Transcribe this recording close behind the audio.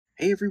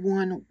Hey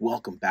everyone,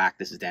 welcome back.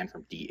 This is Dan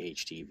from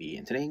DHTV,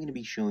 and today I'm going to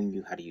be showing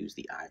you how to use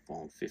the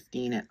iPhone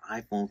 15 and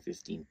iPhone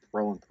 15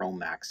 Pro and Pro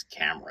Max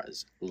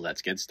cameras.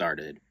 Let's get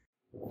started.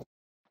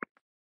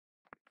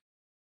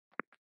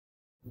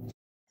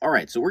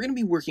 Alright, so we're going to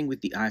be working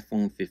with the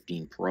iPhone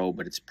 15 Pro,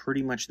 but it's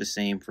pretty much the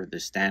same for the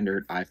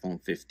standard iPhone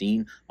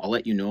 15. I'll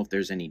let you know if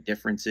there's any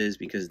differences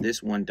because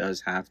this one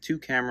does have two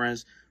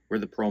cameras where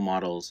the Pro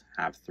models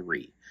have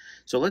three.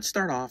 So let's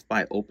start off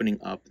by opening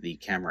up the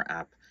camera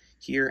app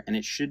here, and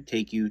it should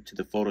take you to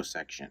the photo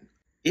section.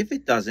 If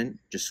it doesn't,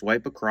 just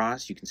swipe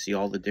across. You can see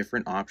all the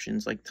different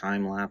options like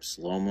time-lapse,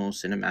 slow-mo,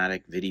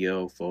 cinematic,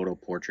 video, photo,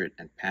 portrait,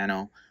 and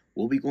pano.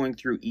 We'll be going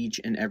through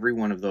each and every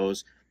one of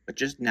those, but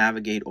just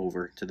navigate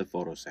over to the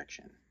photo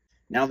section.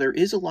 Now there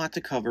is a lot to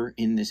cover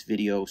in this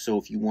video, so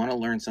if you want to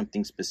learn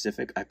something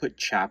specific, I put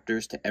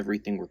chapters to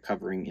everything we're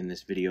covering in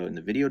this video in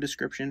the video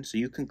description, so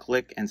you can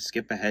click and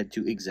skip ahead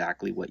to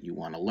exactly what you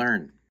want to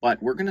learn.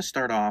 But we're going to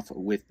start off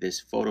with this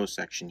photo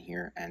section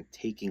here and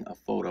taking a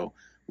photo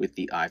with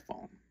the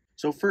iPhone.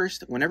 So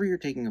first, whenever you're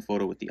taking a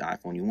photo with the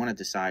iPhone, you want to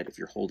decide if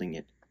you're holding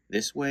it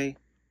this way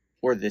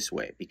or this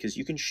way, because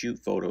you can shoot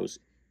photos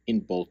in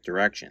both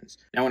directions.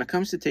 Now when it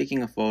comes to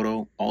taking a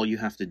photo, all you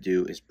have to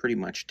do is pretty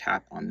much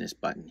tap on this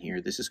button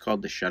here. This is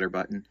called the shutter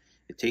button.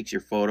 It takes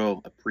your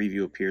photo, a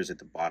preview appears at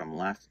the bottom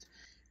left.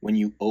 When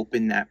you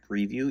open that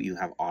preview, you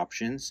have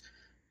options.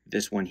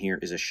 This one here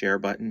is a share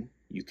button.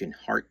 You can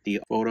heart the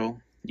photo.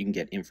 You can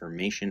get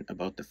information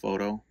about the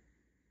photo.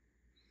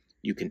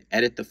 You can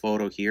edit the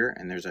photo here,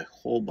 and there's a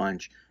whole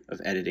bunch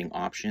of editing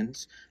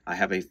options. I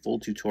have a full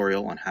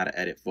tutorial on how to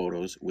edit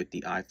photos with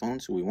the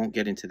iPhone, so we won't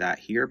get into that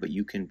here, but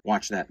you can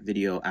watch that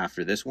video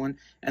after this one.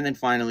 And then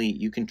finally,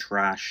 you can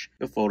trash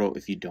the photo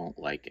if you don't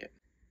like it.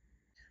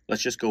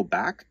 Let's just go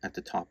back at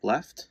the top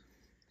left.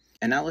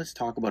 And now let's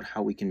talk about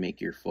how we can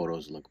make your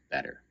photos look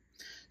better.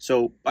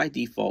 So by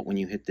default, when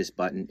you hit this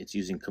button, it's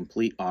using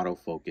complete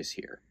autofocus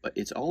here, but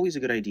it's always a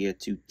good idea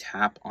to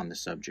tap on the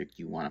subject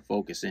you want to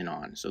focus in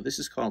on. So this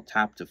is called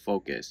tap to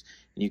focus,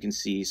 and you can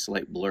see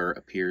slight blur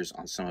appears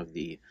on some of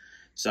the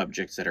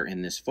subjects that are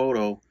in this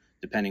photo,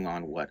 depending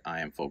on what I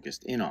am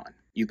focused in on.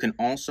 You can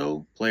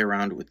also play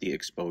around with the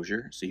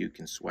exposure, so you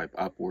can swipe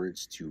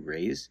upwards to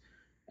raise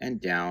and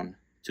down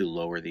to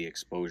lower the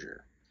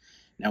exposure.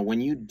 Now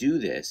when you do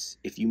this,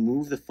 if you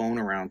move the phone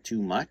around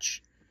too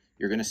much,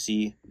 you're going to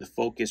see the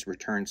focus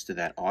returns to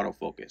that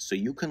autofocus. So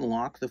you can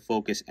lock the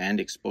focus and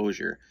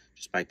exposure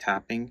just by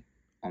tapping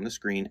on the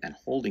screen and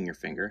holding your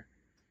finger.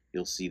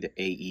 You'll see the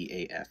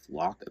AEAF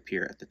lock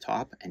appear at the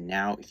top. And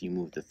now if you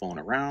move the phone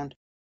around,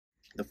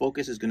 the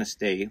focus is going to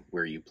stay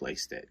where you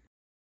placed it.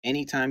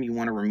 Anytime you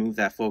want to remove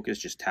that focus,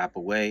 just tap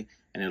away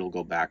and it'll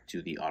go back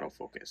to the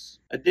autofocus.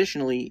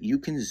 Additionally, you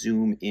can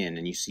zoom in,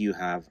 and you see you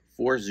have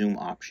 4 zoom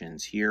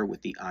options here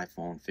with the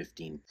iPhone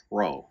 15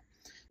 Pro.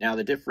 Now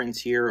the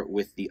difference here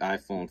with the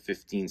iPhone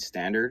 15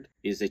 standard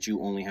is that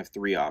you only have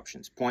 3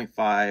 options: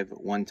 0.5,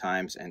 1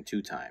 times, and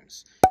 2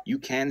 times. You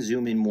can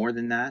zoom in more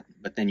than that,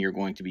 but then you're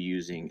going to be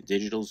using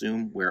digital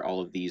zoom, where all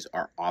of these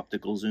are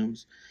optical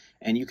zooms.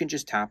 And you can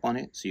just tap on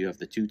it, so you have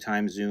the 2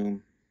 times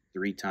zoom,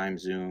 3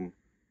 times zoom,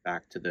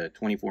 back to the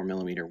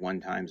 24mm 1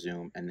 time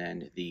zoom, and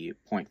then the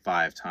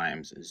 0.5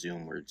 times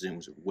zoom, where it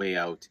zooms way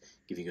out,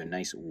 giving you a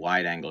nice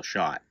wide angle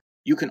shot.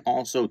 You can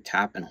also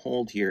tap and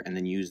hold here and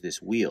then use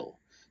this wheel.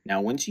 Now,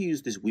 once you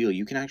use this wheel,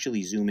 you can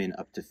actually zoom in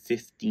up to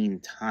 15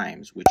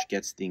 times, which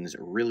gets things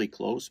really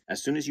close.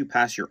 As soon as you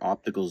pass your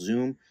optical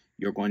zoom,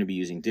 you're going to be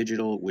using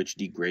digital, which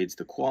degrades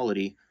the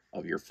quality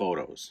of your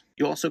photos.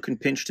 You also can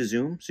pinch to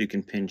zoom, so you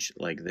can pinch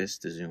like this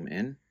to zoom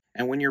in.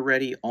 And when you're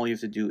ready, all you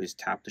have to do is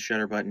tap the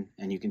shutter button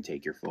and you can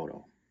take your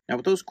photo. Now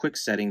with those quick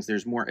settings,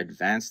 there's more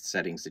advanced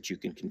settings that you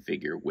can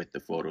configure with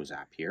the Photos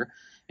app here.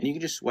 And you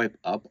can just swipe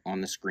up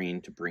on the screen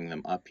to bring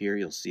them up here.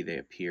 You'll see they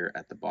appear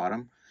at the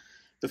bottom.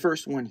 The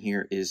first one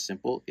here is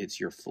simple. It's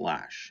your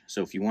flash.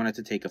 So if you wanted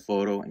to take a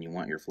photo and you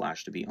want your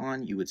flash to be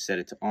on, you would set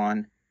it to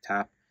on,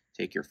 tap,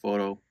 take your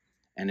photo,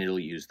 and it'll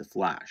use the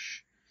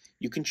flash.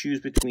 You can choose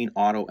between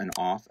auto and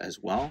off as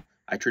well.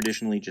 I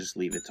traditionally just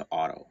leave it to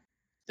auto.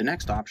 The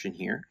next option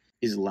here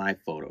is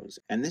live photos,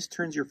 and this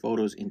turns your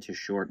photos into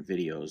short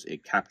videos.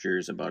 It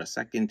captures about 1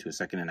 second to 1.5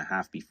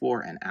 seconds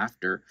before and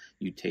after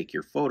you take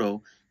your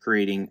photo,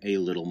 creating a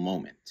little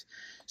moment.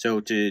 So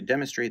to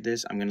demonstrate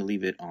this, I'm going to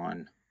leave it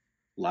on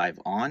live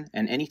on,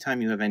 and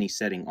anytime you have any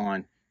setting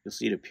on, you'll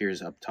see it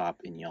appears up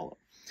top in yellow.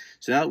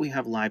 So now that we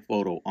have live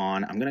photo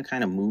on, I'm going to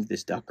kind of move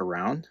this duck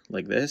around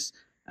like this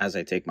as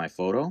I take my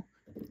photo.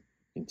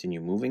 Continue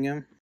moving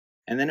him,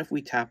 and then if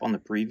we tap on the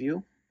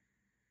preview,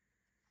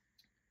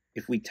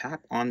 if we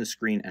tap on the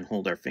screen and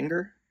hold our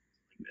finger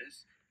like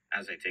this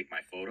as I take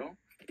my photo,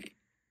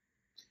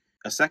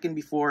 1 second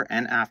before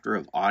and after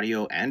of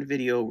audio and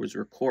video was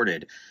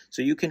recorded,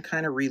 so you can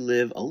kind of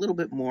relive a little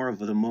bit more of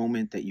the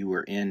moment that you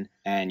were in,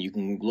 and you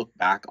can look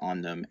back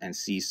on them and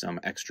see some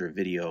extra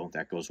video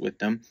that goes with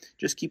them.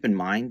 Just keep in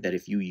mind that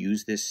if you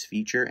use this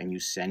feature and you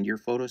send your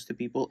photos to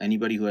people,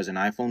 anybody who has an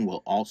iPhone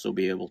will also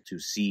be able to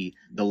see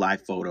the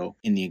live photo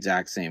in the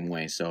exact same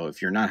way. So if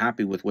you're not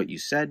happy with what you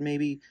said,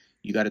 maybe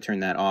you got to turn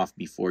that off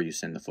before you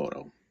send the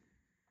photo.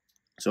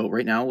 So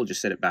right now we'll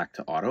just set it back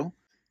to auto.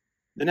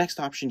 The next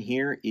option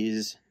here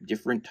is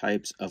different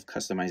types of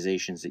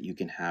customizations that you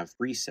can have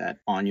preset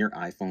on your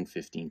iPhone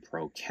 15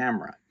 Pro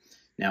camera.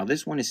 Now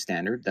this one is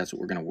standard, that's what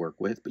we're going to work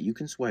with, but you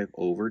can swipe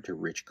over to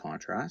rich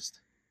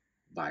contrast,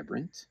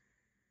 vibrant,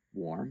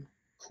 warm,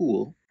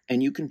 cool,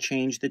 and you can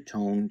change the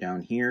tone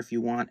down here if you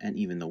want, and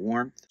even the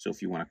warmth. So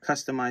if you want to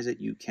customize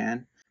it, you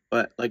can.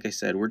 But like I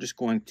said, we're just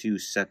going to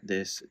set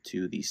this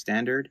to the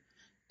standard,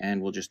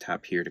 and we'll just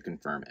tap here to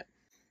confirm it.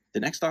 The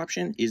next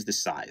option is the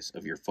size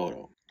of your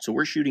photo. So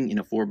we're shooting in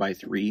a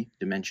 4:3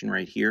 dimension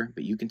right here,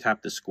 but you can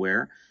tap the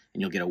square and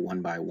you'll get a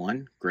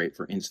 1:1, great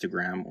for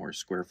Instagram or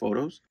square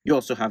photos. You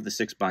also have the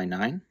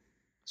 6:9.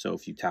 So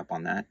if you tap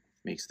on that,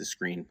 it makes the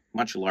screen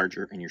much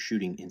larger and you're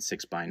shooting in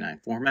 6:9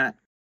 format.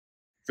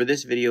 For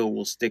this video,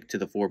 we'll stick to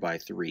the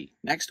 4:3.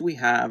 Next, we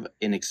have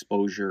an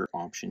exposure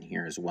option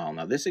here as well.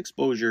 Now, this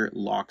exposure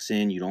locks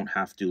in. You don't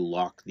have to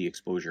lock the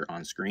exposure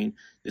on screen.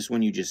 This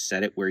one, you just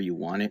set it where you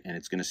want it, and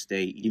it's going to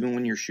stay even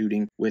when you're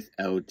shooting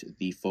without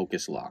the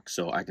focus lock.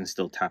 So I can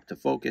still tap to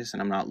focus,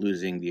 and I'm not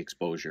losing the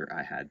exposure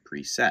I had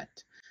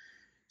preset.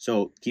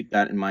 So keep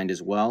that in mind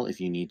as well if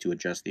you need to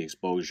adjust the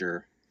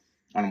exposure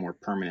on a more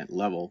permanent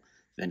level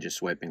than just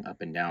swiping up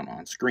and down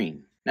on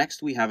screen.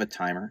 Next, we have a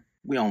timer.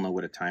 We all know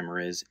what a timer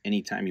is.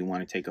 Anytime you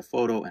want to take a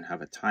photo and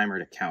have a timer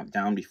to count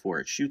down before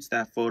it shoots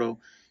that photo,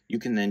 you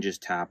can then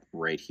just tap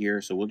right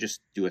here. So we'll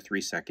just do a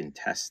 3-second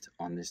test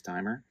on this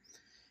timer.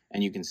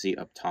 And you can see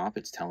up top,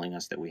 it's telling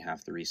us that we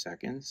have 3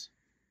 seconds.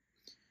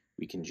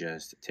 We can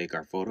just take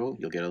our photo.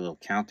 You'll get a little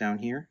countdown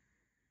here,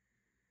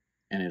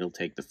 and it'll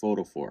take the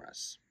photo for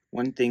us.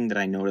 One thing that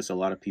I notice a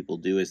lot of people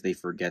do is they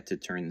forget to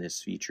turn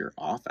this feature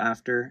off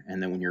after,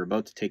 and then when you're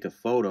about to take a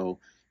photo,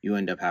 you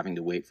end up having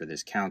to wait for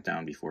this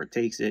countdown before it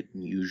takes it,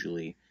 and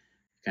usually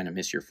kind of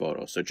miss your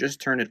photo. So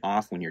just turn it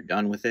off when you're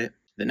done with it.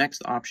 The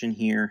next option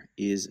here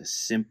is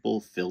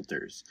simple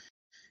filters.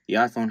 The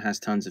iPhone has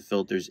tons of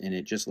filters in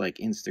it, just like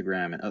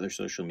Instagram and other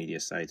social media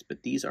sites,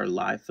 but these are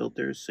live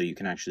filters, so you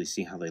can actually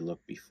see how they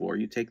look before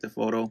you take the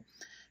photo.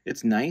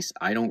 It's nice.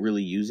 I don't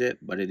really use it,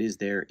 but it is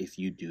there if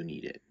you do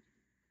need it.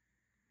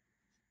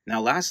 Now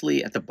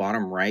lastly, at the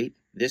bottom right,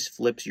 this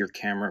flips your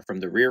camera from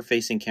the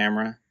rear-facing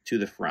camera to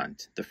the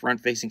front. The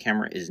front-facing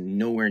camera is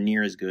nowhere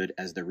near as good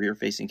as the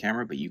rear-facing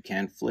camera, but you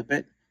can flip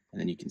it, and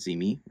then you can see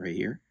me right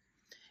here.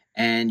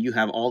 And you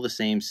have all the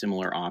same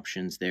similar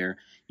options there.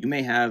 You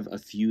may have a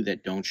few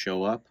that don't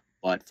show up,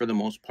 but for the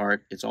most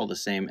part, it's all the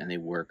same and they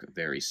work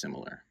very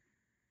similar.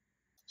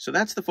 So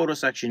that's the photo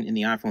section in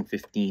the iPhone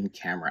 15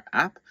 camera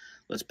app.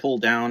 Let's pull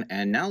down,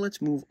 and now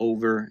let's move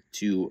over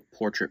to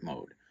portrait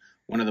mode,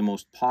 one of the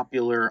most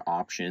popular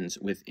options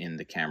within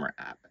the camera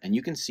app. And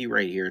you can see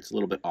right here, it's a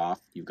little bit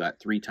off. You've got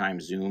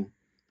 3x zoom,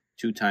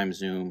 2x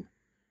zoom,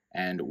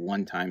 and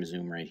 1x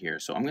zoom right here.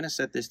 So I'm going to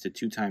set this to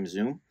 2x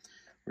zoom.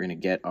 We're going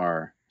to get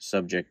our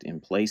subject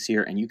in place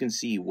here, and you can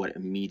see what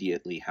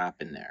immediately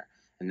happened there.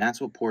 And that's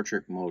what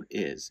portrait mode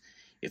is.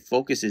 It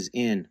focuses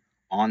in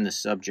on the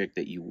subject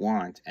that you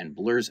want and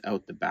blurs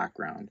out the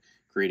background,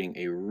 creating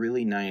a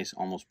really nice,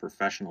 almost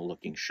professional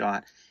looking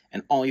shot.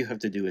 And all you have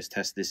to do is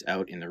test this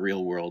out in the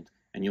real world,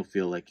 and you'll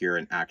feel like you're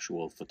an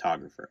actual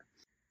photographer.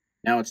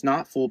 Now, it's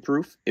not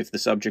foolproof. If the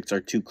subjects are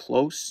too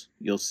close,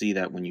 you'll see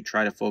that when you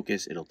try to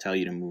focus, it'll tell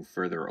you to move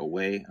further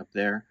away up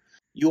there.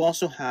 You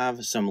also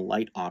have some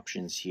light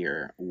options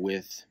here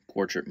with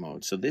portrait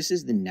mode. So this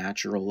is the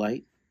natural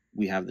light.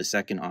 We have the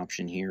second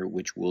option here,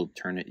 which will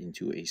turn it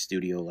into a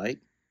studio light.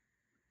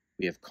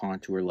 We have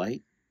contour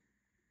light,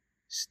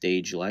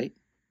 stage light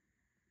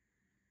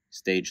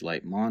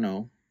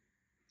mono,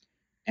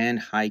 and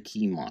high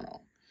key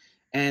mono.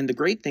 And the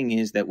great thing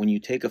is that when you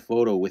take a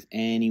photo with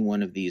any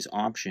one of these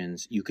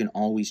options, you can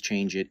always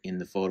change it in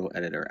the photo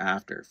editor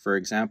after. For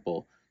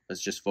example,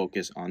 let's just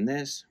focus on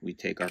this. We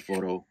take our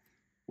photo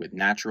with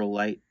natural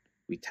light.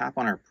 We tap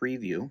on our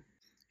preview.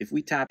 If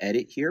we tap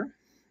edit here,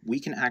 we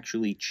can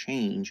actually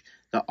change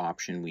the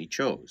option we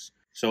chose.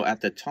 So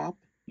at the top,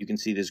 you can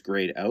see this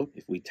grayed out.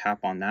 If we tap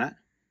on that,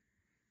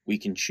 we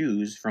can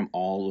choose from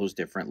all those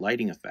different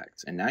lighting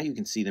effects. And now you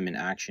can see them in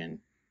action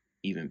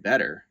even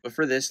better. But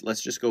for this,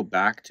 let's just go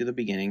back to the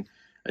beginning.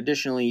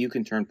 Additionally, you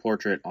can turn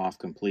portrait off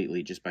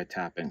completely just by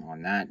tapping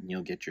on that, and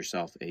you'll get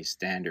yourself a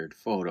standard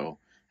photo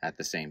at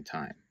the same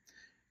time.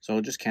 So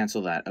I'll just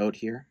cancel that out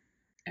here,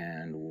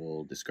 and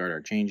we'll discard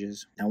our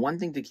changes. Now, one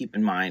thing to keep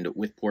in mind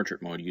with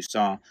portrait mode, you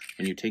saw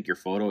when you take your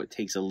photo, it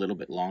takes a little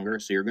bit longer,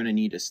 so you're going to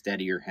need to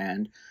steady your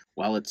hand.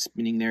 While it's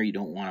spinning there, you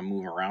don't want to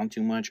move around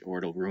too much or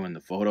it'll ruin the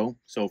photo.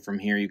 So from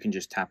here, you can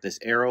just tap this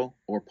arrow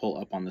or pull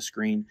up on the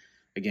screen.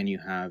 Again, you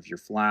have your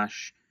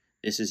flash.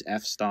 This is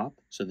f-stop,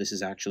 so this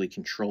is actually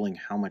controlling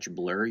how much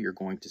blur you're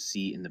going to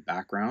see in the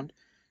background.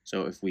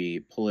 So if we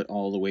pull it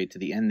all the way to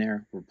the end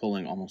there, we're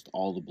pulling almost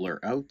all the blur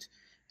out.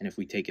 And if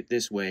we take it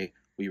this way,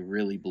 we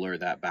really blur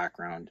that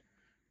background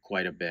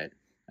quite a bit,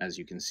 as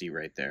you can see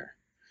right there.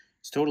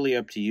 It's totally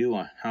up to you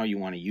on how you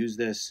want to use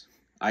this.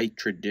 I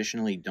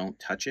traditionally don't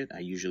touch it. I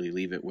usually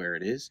leave it where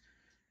it is.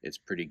 It's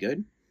pretty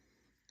good.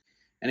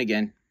 And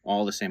again,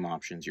 all the same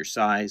options: your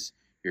size,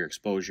 your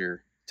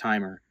exposure,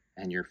 timer,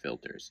 and your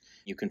filters.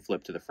 You can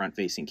flip to the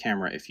front-facing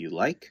camera if you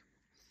like,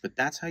 but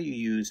that's how you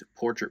use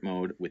portrait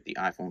mode with the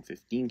iPhone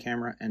 15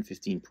 camera and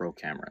 15 Pro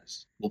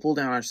cameras. We'll pull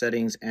down our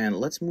settings and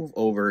let's move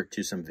over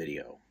to some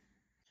video.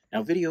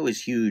 Now, video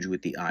is huge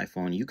with the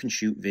iPhone. You can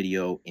shoot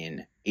video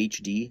in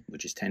HD,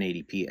 which is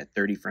 1080p at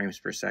 30 frames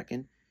per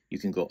second. You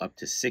can go up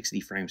to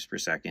 60 frames per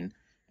second,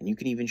 and you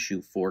can even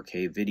shoot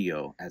 4K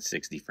video at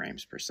 60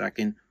 frames per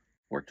second,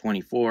 or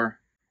 24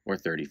 or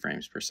 30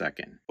 frames per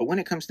second. But when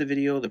it comes to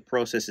video, the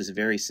process is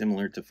very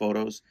similar to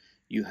photos.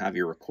 You have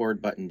your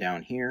record button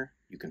down here.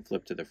 You can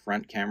flip to the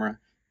front camera,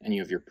 and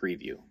you have your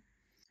preview.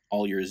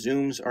 All your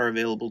zooms are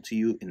available to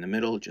you in the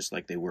middle, just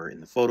like they were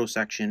in the photo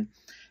section.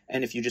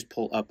 And if you just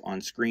pull up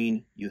on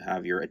screen, you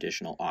have your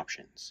additional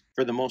options.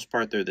 For the most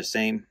part, they're the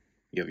same.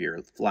 You have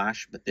your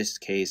flash, but this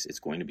case, it's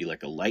going to be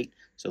like a light.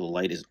 So the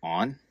light is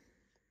on.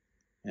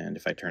 And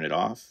if I turn it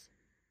off,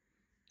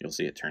 you'll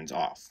see it turns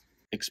off.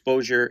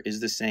 Exposure is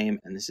the same,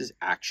 and this is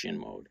action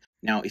mode.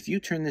 Now, if you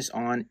turn this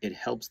on, it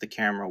helps the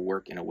camera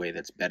work in a way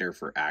that's better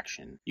for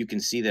action. You can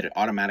see that it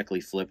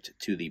automatically flipped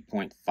to the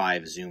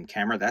 0.5 zoom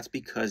camera. That's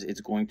because it's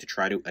going to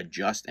try to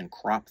adjust and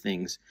crop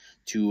things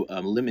to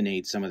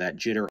eliminate some of that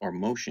jitter or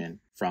motion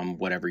from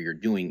whatever you're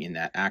doing in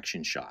that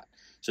action shot.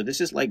 So this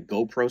is like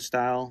GoPro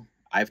style.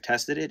 I've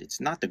tested it.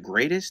 It's not the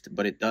greatest,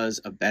 but it does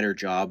a better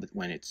job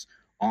when it's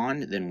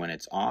on than when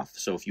it's off.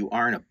 So if you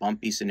are in a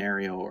bumpy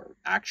scenario or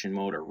action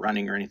mode or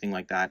running or anything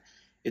like that,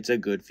 it's a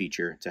good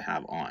feature to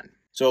have on.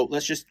 So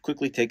let's just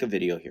quickly take a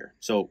video here.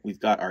 So we've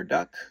got our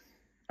duck.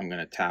 I'm going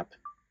to tap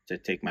to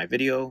take my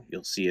video.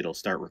 You'll see it'll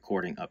start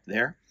recording up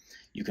there.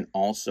 You can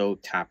also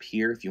tap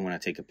here if you want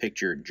to take a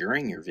picture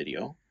during your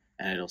video,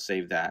 and it'll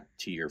save that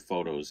to your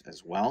photos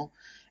as well.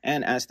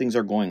 And as things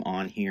are going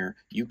on here,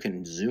 you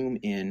can zoom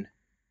in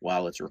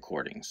while it's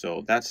recording.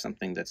 So that's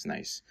something that's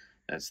nice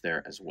that's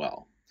there as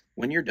well.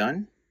 When you're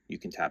done, you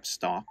can tap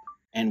stop.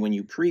 And when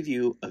you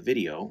preview a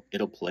video,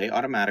 it'll play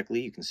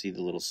automatically. You can see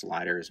the little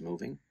slider is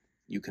moving.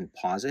 You can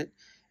pause it,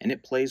 and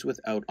it plays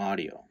without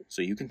audio.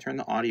 So you can turn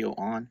the audio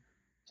on,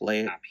 play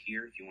it. Tap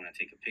here if you want to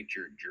take a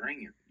picture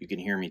during your... You can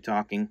hear me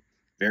talking.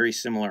 Very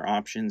similar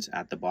options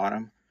at the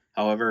bottom.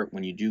 However,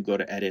 when you do go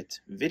to edit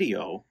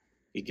video,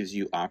 it gives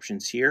you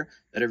options here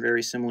that are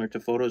very similar to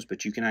photos,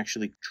 but you can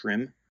actually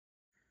trim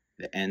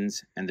the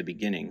ends and the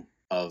beginning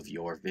of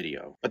your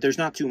video. But there's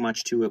not too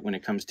much to it when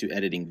it comes to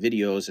editing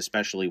videos,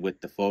 especially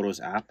with the Photos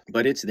app,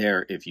 but it's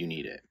there if you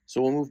need it.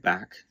 So we'll move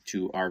back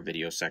to our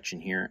video section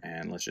here,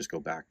 and let's just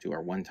go back to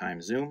our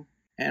one-time zoom,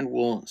 and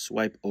we'll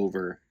swipe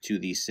over to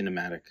the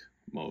cinematic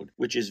mode,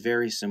 which is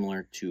very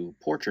similar to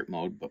portrait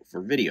mode, but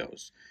for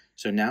videos.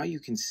 So now you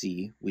can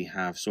see we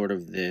have sort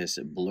of this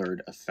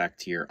blurred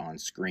effect here on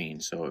screen.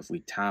 So if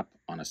we tap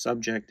on a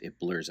subject, it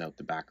blurs out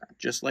the background,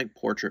 just like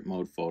portrait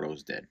mode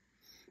photos did.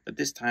 But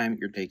this time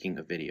you're taking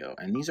a video,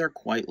 and these are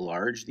quite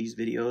large, these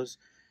videos,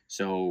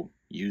 so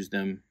use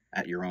them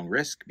at your own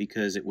risk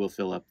because it will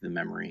fill up the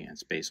memory and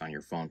space on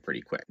your phone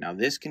pretty quick. Now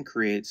this can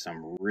create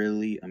some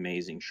really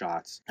amazing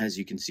shots, as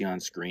you can see on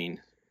screen,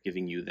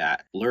 giving you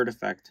that blurred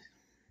effect.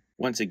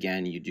 Once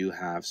again, you do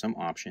have some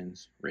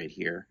options right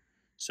here.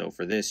 So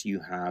for this, you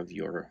have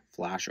your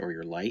flash or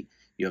your light.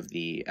 You have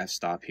the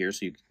f-stop here,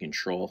 so you can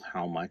control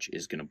how much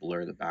is going to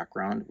blur the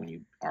background when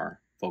you are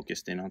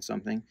focused in on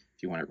something.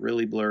 If you want it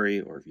really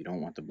blurry, or if you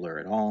don't want the blur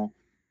at all,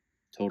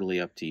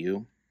 totally up to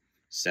you.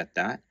 Set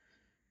that.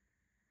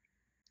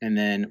 And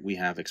then we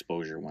have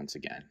exposure once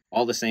again.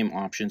 All the same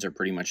options are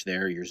pretty much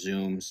there. Your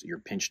zooms, your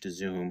pinch to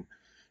zoom.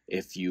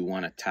 If you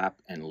want to tap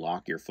and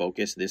lock your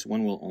focus, this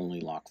one will only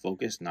lock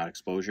focus, not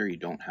exposure. You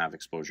don't have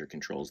exposure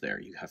controls there.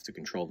 You have to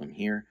control them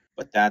here.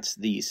 But that's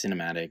the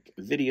cinematic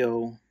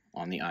video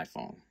on the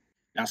iPhone.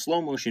 Now,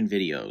 slow motion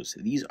videos,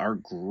 these are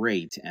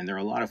great, and they're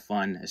a lot of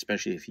fun,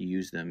 especially if you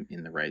use them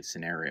in the right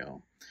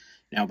scenario.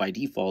 Now, by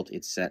default,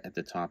 it's set at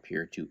the top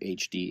here to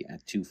HD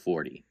at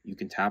 240. You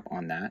can tap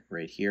on that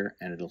right here,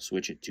 and it'll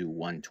switch it to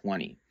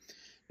 120.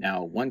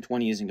 Now,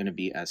 120 isn't going to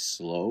be as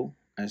slow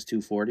as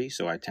 240,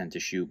 so I tend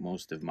to shoot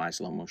most of my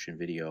slow motion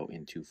video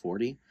in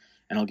 240.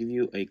 And I'll give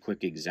you a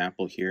quick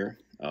example here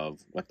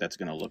of what that's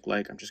going to look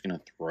like. I'm just going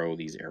to throw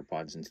these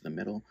AirPods into the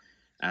middle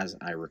as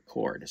I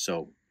record.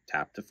 So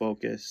tap to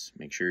focus,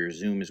 make sure your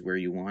zoom is where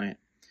you want it,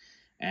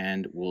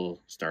 and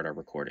we'll start our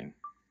recording.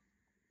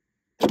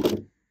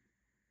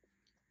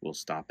 We'll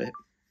stop it.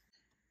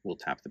 We'll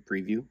tap the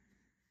preview,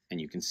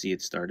 and you can see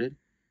it started,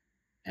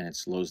 and it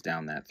slows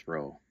down that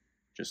throw,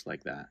 just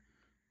like that.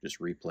 Just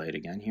replay it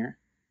again here,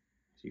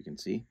 so you can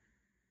see.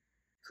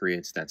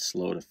 Creates that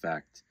slowed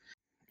effect.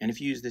 And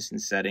if you use this in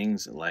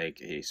settings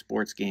like a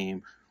sports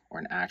game or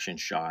an action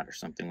shot or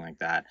something like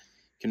that,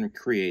 can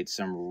create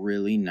some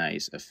really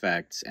nice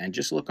effects. And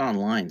just look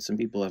online. Some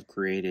people have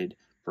created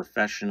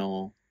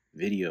professional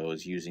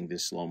videos using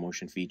this slow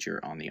motion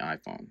feature on the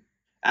iPhone.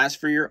 As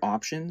for your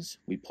options,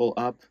 we pull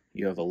up,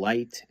 you have a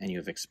light and you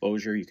have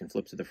exposure. You can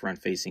flip to the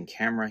front facing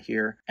camera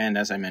here. And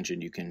as I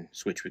mentioned, you can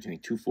switch between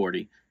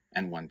 240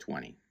 and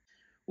 120.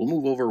 We'll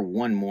move over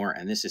one more,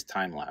 and this is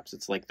time lapse.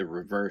 It's like the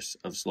reverse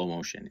of slow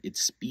motion. It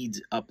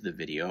speeds up the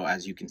video,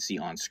 as you can see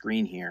on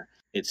screen here.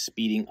 It's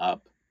speeding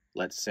up,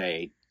 let's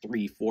say,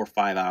 3, 4,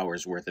 5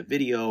 hours worth of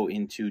video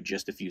into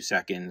just a few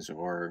seconds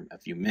or a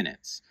few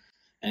minutes.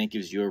 And it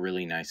gives you a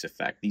really nice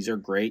effect. These are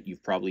great.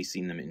 You've probably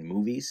seen them in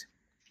movies.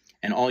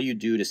 And all you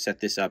do to set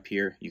this up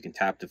here, you can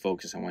tap to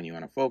focus on what you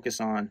want to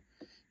focus on.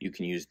 You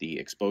can use the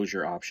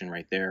exposure option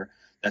right there.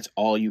 That's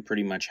all you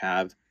pretty much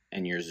have,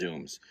 and your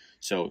zooms.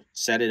 So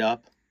set it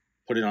up,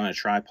 put it on a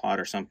tripod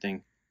or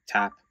something,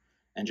 tap,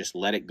 and just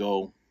let it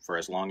go for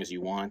as long as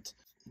you want.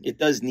 It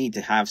does need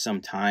to have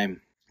some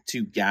time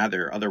to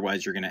gather,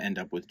 otherwise you're going to end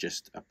up with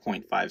just a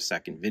 0.5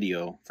 second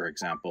video, for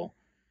example.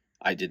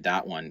 I did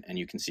that one, and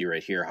you can see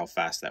right here how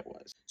fast that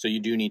was. So you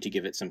do need to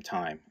give it some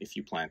time if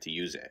you plan to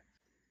use it.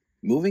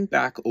 Moving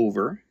back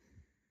over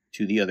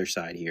to the other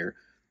side here,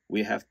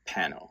 we have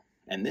Pano,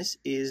 and this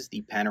is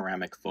the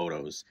panoramic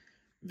photos.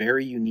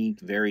 Very unique,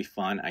 very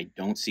fun. I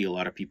don't see a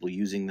lot of people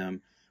using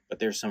them, but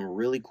there's some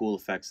really cool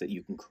effects that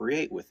you can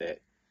create with it.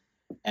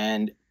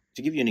 And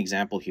to give you an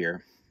example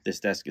here, this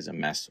desk is a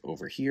mess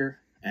over here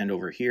and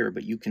over here,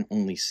 but you can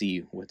only see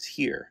what's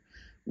here.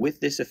 With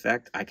this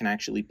effect, I can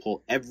actually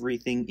pull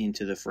everything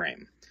into the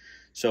frame.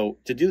 So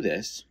to do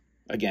this,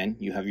 again,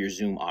 you have your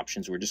zoom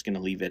options. We're just going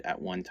to leave it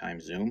at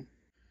 1x zoom.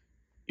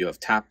 You have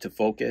tap to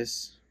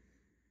focus,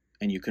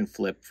 and you can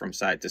flip from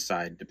side to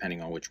side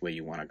depending on which way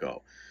you want to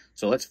go.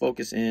 So let's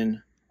focus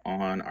in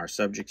on our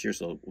subject here.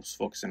 So we'll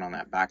focus in on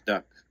that back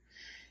duck.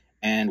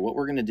 And what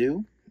we're going to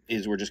do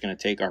is we're just going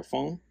to take our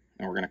phone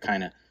and we're going to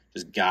kind of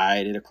just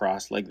guide it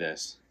across like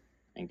this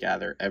and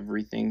gather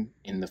everything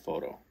in the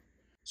photo.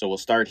 So we'll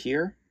start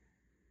here,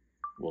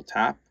 we'll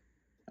tap,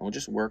 and we'll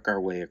just work our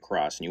way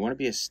across. And you want to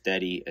be as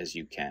steady as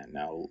you can.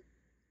 Now,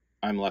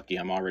 I'm lucky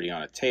I'm already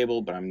on a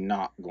table, but I'm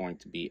not going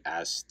to be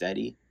as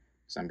steady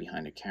because I'm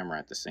behind a camera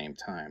at the same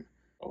time.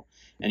 So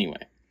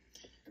anyway,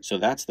 so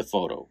that's the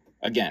photo.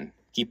 Again,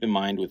 keep in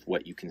mind with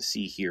what you can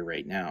see here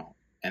right now.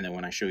 And then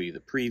when I show you the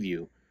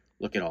preview,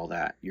 look at all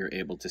that you're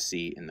able to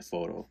see in the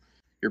photo.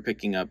 You're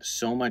picking up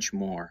so much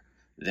more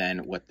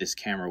than what this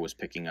camera was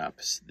picking up.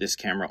 This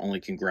camera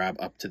only can grab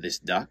up to this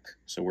duck,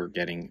 so we're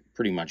getting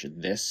pretty much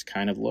this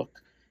kind of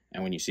look.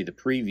 And when you see the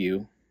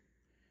preview,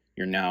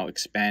 you're now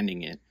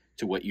expanding it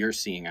to what you're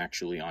seeing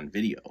actually on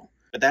video.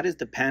 But that is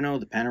the Pano,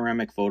 the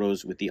panoramic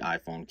photos with the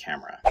iPhone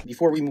camera.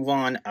 Before we move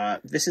on,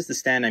 this is the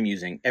stand I'm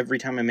using. Every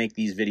time I make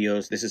these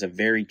videos, this is a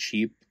very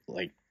cheap,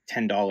 like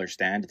 $10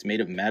 stand. It's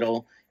made of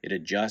metal. It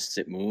adjusts,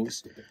 it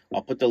moves.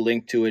 I'll put the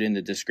link to it in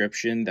the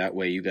description. That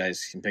way you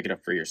guys can pick it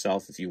up for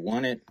yourself if you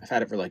want it. I've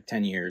had it for like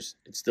 10 years.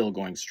 It's still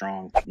going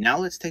strong. Now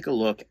let's take a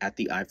look at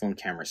the iPhone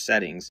camera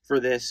settings. For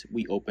this,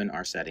 we open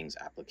our settings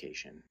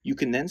application. You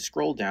can then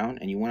scroll down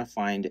and you want to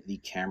find the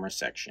camera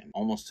section.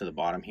 Almost to the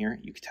bottom here,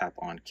 you can tap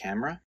on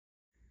camera.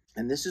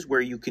 And this is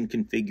where you can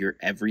configure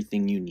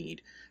everything you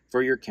need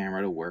for your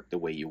camera to work the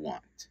way you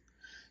want.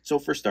 So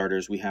for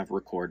starters, we have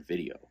record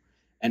video.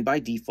 And by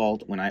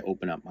default, when I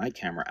open up my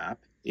camera app,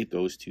 it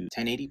goes to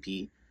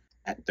 1080p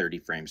at 30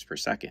 frames per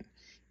second.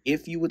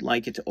 If you would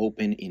like it to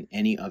open in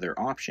any other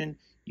option,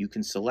 you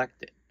can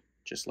select it,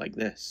 just like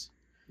this.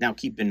 Now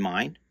keep in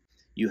mind,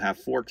 you have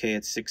 4K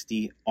at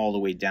 60 all the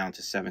way down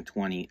to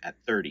 720 at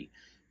 30.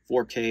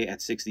 4K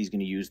at 60 is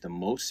going to use the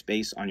most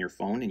space on your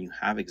phone, and you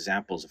have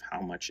examples of how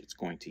much it's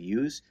going to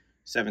use.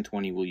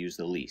 720 will use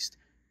the least.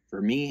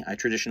 For me, I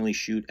traditionally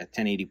shoot at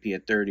 1080p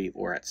at 30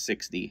 or at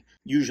 60.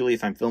 Usually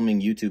if I'm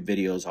filming YouTube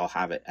videos, I'll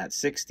have it at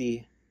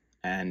 60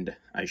 and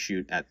I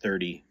shoot at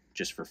 30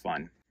 just for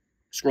fun.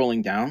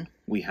 Scrolling down,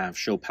 we have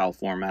show PAL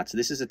formats.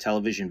 This is a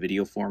television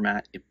video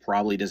format. It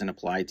probably doesn't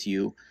apply to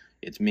you.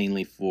 It's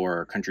mainly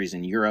for countries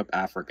in Europe,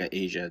 Africa,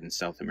 Asia, and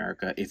South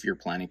America. If you're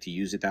planning to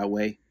use it that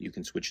way, you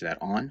can switch that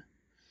on.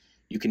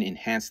 You can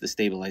enhance the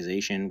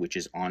stabilization, which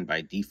is on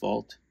by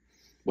default.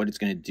 What it's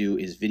going to do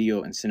is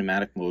video and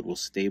cinematic mode will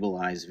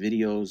stabilize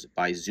videos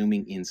by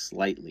zooming in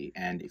slightly.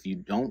 And if you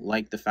don't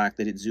like the fact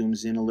that it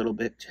zooms in a little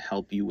bit to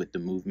help you with the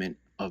movement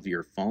of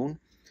your phone,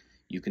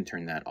 you can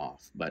turn that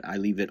off. But I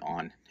leave it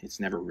on. It's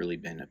never really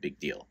been a big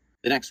deal.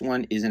 The next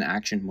one is an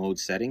action mode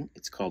setting.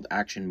 It's called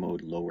action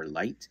mode lower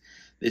light.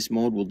 This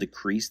mode will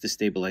decrease the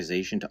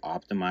stabilization to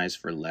optimize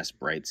for less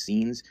bright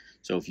scenes.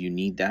 So if you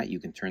need that,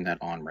 you can turn that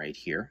on right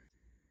here.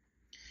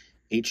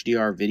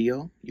 HDR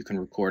video, you can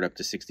record up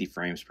to 60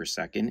 frames per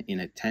second in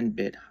a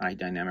 10-bit high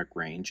dynamic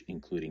range,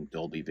 including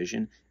Dolby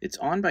Vision. It's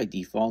on by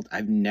default.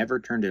 I've never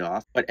turned it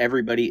off, but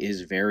everybody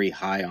is very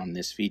high on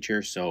this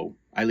feature, so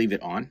I leave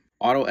it on.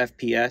 Auto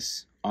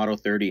FPS, Auto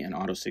 30, and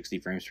Auto 60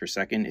 frames per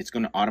second. It's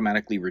going to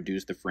automatically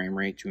reduce the frame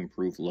rate to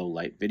improve low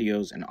light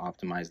videos and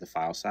optimize the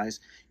file size.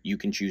 You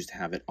can choose to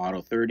have it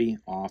Auto 30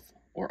 off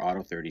or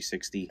Auto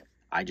 30/60.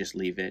 I just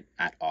leave it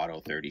at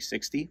Auto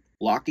 30/60.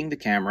 Locking the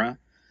camera.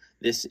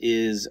 This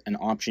is an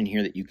option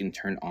here that you can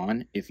turn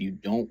on if you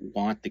don't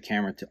want the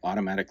camera to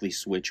automatically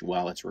switch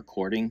while it's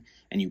recording,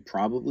 and you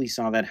probably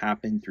saw that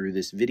happen through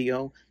this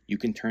video. You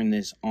can turn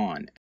this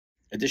on.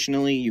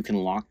 Additionally, you can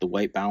lock the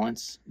white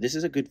balance. This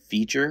is a good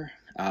feature,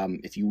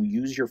 If you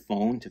use your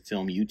phone to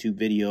film YouTube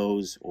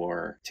videos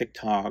or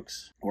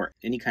TikToks or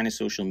any kind of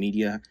social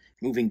media,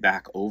 moving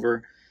back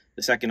over,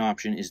 the second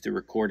option is to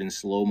record in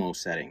slow-mo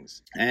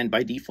settings. And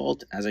by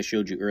default, as I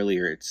showed you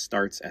earlier, it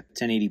starts at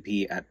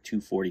 1080p at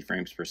 240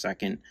 frames per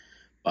second,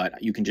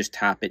 but you can just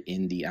tap it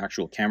in the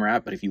actual camera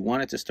app. But if you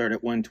want it to start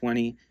at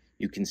 120,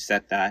 you can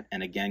set that.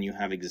 And again, you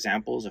have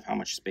examples of how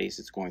much space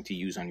it's going to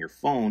use on your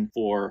phone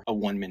for a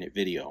 1-minute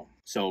video.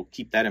 So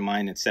keep that in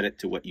mind and set it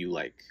to what you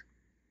like.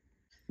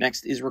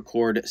 Next is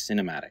record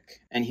cinematic.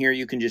 And here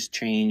you can just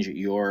change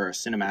your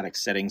cinematic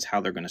settings,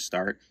 how they're going to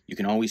start. You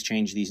can always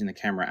change these in the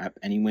camera app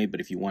anyway, but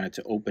if you want it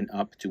to open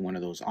up to one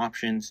of those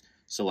options,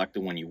 select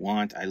the one you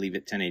want. I leave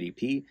it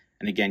 1080p.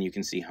 And again, you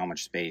can see how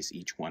much space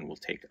each one will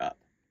take up.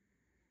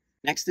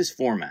 Next is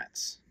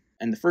formats.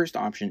 And the first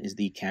option is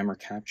the camera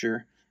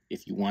capture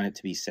if you want it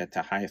to be set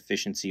to high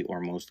efficiency or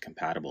most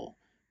compatible.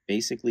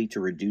 Basically, to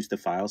reduce the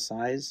file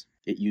size,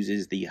 it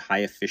uses the high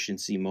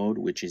efficiency mode,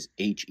 which is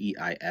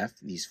HEIF,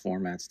 these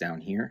formats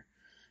down here.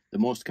 The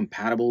most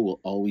compatible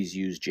will always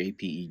use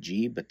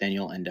JPEG, but then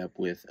you'll end up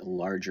with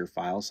larger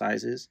file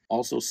sizes.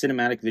 Also,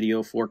 cinematic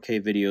video,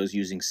 4K videos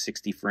using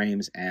 60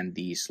 frames and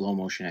the slow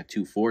motion at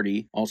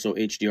 240. Also,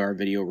 HDR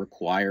video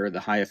require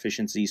the high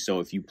efficiency, so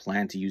if you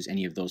plan to use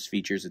any of those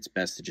features, it's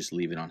best to just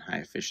leave it on high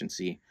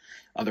efficiency.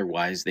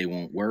 Otherwise, they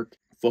won't work.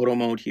 Photo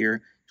mode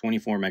here,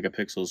 24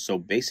 megapixels. So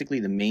basically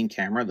the main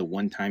camera, the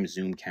one-time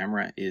zoom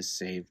camera, is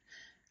saved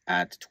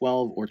at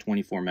 12 or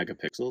 24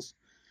 megapixels.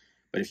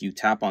 But if you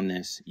tap on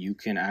this, you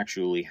can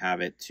actually have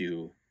it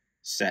to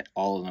set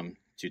all of them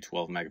to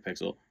 12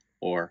 megapixel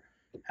or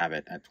have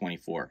it at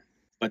 24.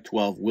 But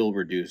 12 will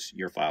reduce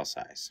your file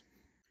size.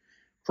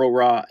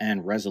 ProRAW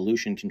and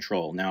resolution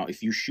control. Now,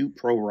 if you shoot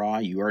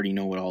ProRAW, you already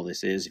know what all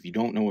this is. If you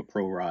don't know what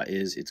ProRAW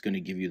is, it's going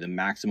to give you the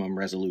maximum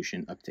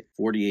resolution up to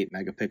 48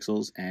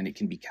 megapixels, and it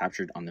can be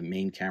captured on the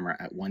main camera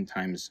at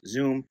 1x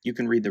zoom. You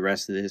can read the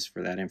rest of this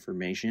for that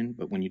information,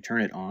 but when you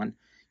turn it on,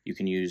 you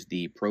can use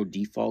the Pro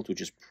default, which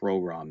is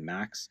ProRAW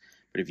Max.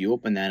 But if you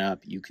open that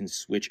up, you can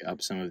switch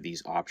up some of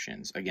these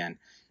options. Again,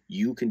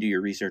 you can do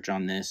your research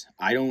on this.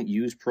 I don't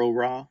use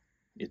ProRAW.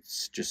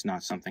 It's just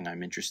not something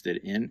I'm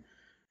interested in.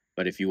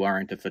 But if you are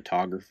into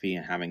photography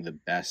and having the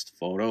best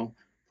photo,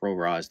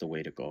 ProRAW is the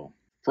way to go.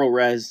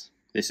 ProRes,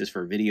 this is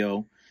for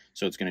video.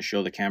 So it's going to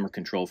show the camera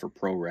control for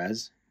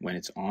ProRes when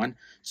it's on.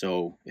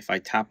 So if I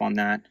tap on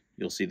that,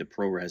 you'll see the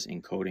ProRes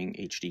encoding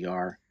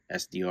HDR,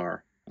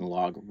 SDR, and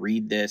log.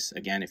 Read this.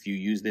 Again, if you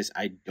use this,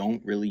 I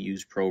don't really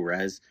use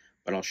ProRes,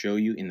 but I'll show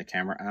you in the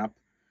camera app.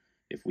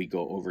 If we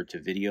go over to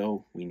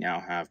video, we now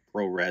have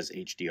ProRes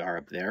HDR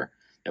up there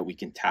that we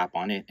can tap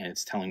on it, and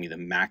it's telling me the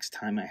max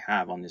time I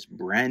have on this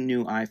brand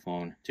new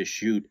iPhone to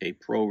shoot a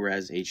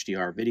ProRes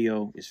HDR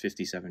video is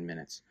 57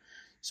 minutes.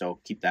 So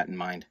keep that in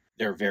mind.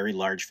 They're very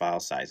large file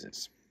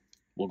sizes.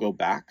 We'll go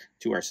back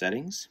to our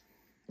settings.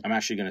 I'm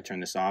actually going to turn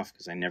this off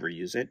because I never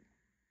use it.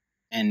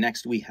 And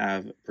next we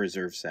have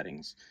preserve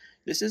settings.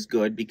 This is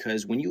good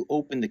because when you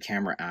open the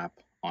camera app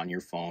on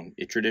your phone,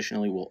 it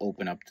traditionally will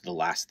open up to the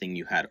last thing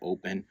you had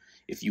open.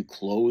 If you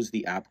close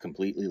the app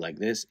completely like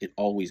this, it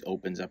always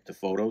opens up to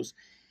photos.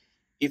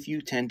 If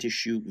you tend to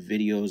shoot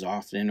videos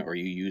often or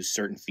you use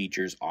certain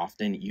features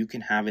often, you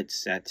can have it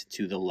set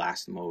to the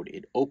last mode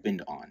it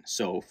opened on.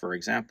 So for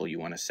example, you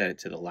want to set it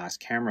to the last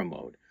camera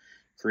mode,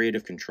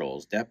 creative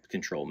controls, depth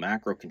control,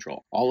 macro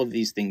control, all of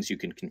these things you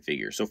can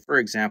configure. So for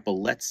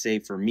example, let's say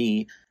for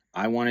me,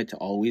 I want it to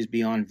always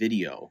be on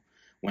video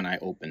when I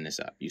open this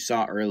up. You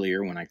saw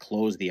earlier when I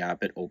close the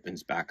app, it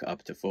opens back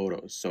up to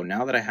photos. So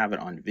now that I have it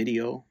on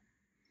video,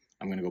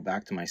 I'm going to go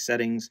back to my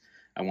settings.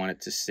 I want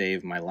it to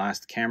save my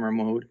last camera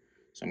mode.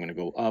 So I'm going to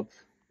go up,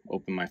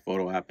 open my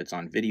photo app. It's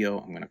on video.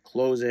 I'm going to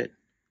close it.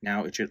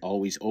 Now it should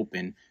always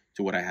open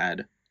to what I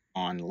had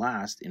on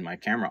last in my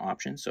camera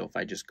option. So if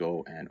I just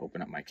go and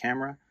open up my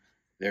camera,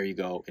 there you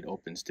go, it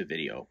opens to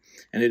video.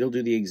 And it'll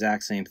do the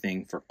exact same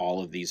thing for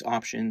all of these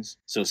options.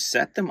 So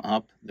set them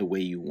up the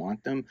way you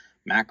want them.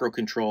 Macro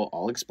control,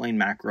 I'll explain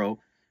macro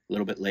a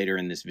little bit later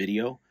in this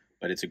video,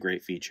 but it's a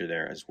great feature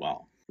there as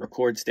well.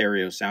 Record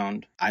stereo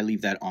sound, I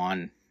leave that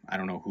on. I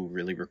don't know who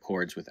really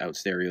records without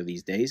stereo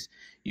these days.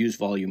 Use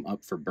volume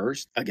up for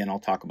burst. Again, I'll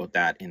talk about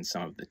that in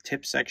some of the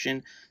tips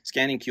section.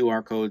 Scanning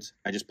QR codes,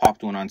 I just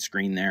popped one on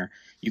screen there.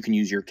 You can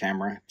use your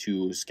camera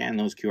to scan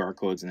those QR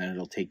codes and then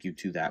it'll take you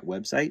to that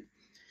website.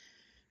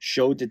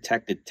 Show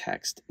detected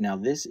text. Now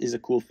this is a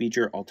cool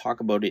feature. I'll talk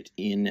about it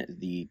in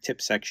the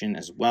tip section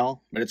as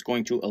well, but it's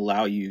going to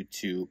allow you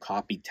to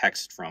copy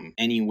text from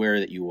anywhere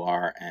that you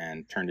are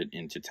and turn it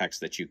into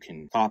text that you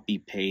can copy,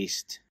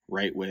 paste,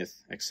 write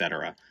with,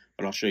 etc.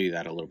 But I'll show you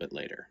that a little bit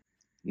later.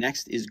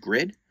 Next is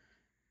grid.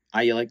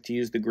 I like to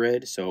use the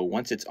grid. So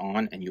once it's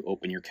on and you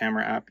open your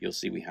camera app, you'll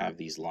see we have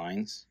these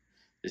lines.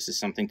 This is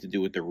something to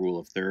do with the rule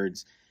of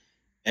thirds.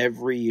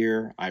 Every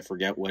year, I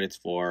forget what it's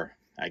for.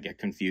 I get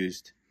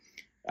confused.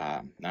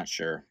 Not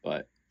sure,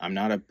 but I'm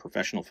not a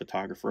professional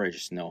photographer. I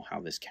just know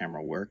how this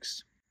camera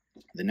works.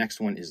 The next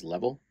one is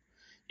level.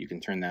 You can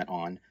turn that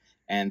on.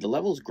 And the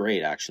level is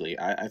great, actually.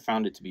 I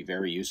found it to be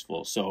very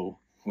useful. So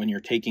when you're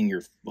taking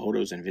your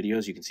photos and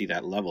videos, you can see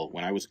that level.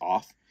 When I was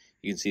off,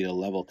 you can see the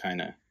level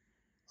kind of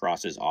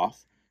crosses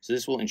off. So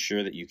this will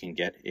ensure that you can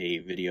get a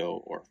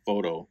video or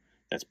photo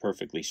that's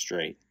perfectly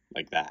straight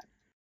like that.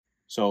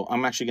 So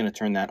I'm actually going to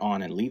turn that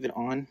on and leave it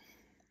on.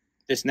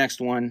 This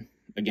next one,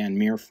 again,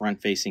 mirror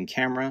front facing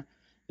camera.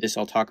 This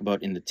I'll talk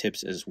about in the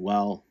tips as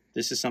well.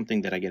 This is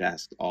something that I get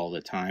asked all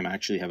the time. I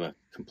actually have a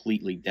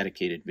completely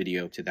dedicated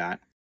video to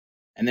that.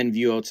 And then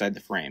view outside the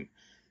frame.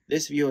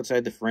 This view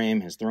outside the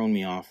frame has thrown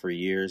me off for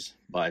years,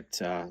 but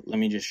let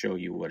me just show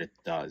you what it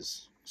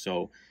does.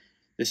 So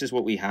this is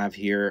what we have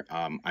here.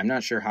 I'm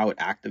not sure how it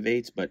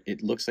activates, but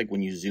it looks like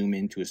when you zoom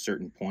in to a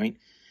certain point,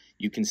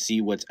 you can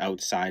see what's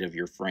outside of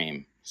your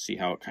frame. See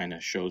how it kind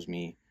of shows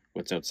me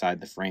what's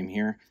outside the frame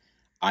here?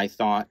 I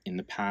thought in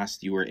the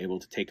past you were able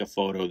to take a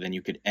photo, then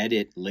you could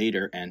edit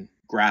later and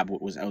grab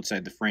what was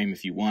outside the frame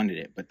if you wanted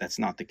it, but that's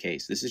not the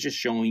case. This is just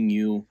showing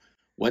you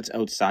what's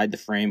outside the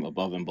frame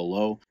above and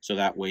below, so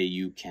that way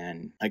you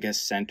can, I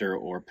guess, center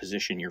or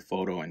position your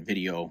photo and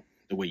video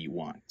the way you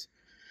want.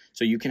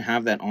 So you can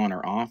have that on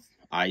or off.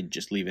 I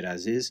just leave it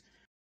as is.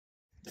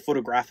 The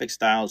photographic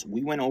styles,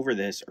 we went over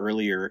this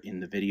earlier in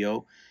the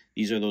video.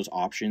 These are those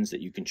options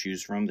that you can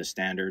choose from, the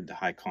standard, the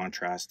high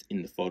contrast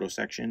in the photo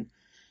section.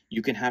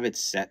 You can have it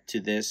set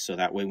to this, so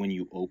that way when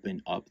you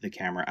open up the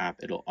camera app,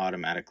 it'll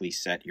automatically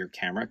set your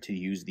camera to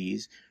use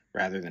these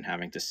rather than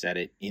having to set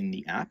it in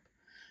the app.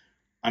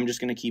 I'm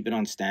just going to keep it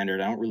on standard.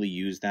 I don't really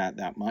use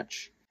that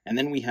much. And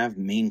then we have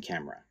main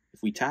camera.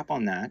 If we tap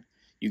on that,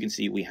 you can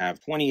see we have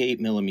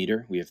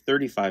 28mm, we have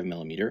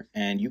 35mm,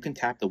 and you can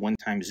tap the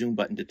one-time zoom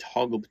button to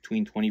toggle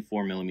between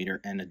 24mm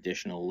and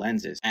additional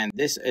lenses. And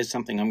this is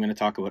something I'm going to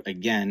talk about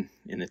again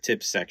in the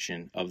tips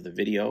section of the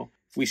video.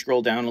 If we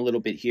scroll down a little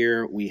bit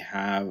here, we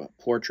have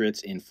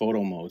portraits in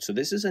photo mode. So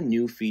this is a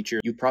new feature.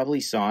 You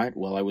probably saw it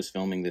while I was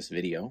filming this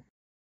video.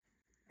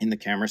 In the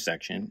camera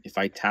section, if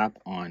I tap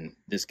on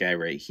this guy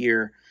right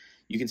here,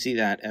 you can see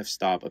that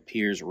f-stop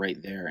appears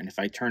right there. And if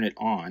I turn it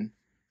on,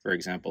 for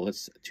example,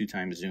 let's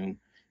 2x zoom.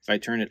 If I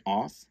turn it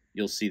off,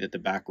 you'll see that the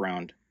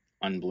background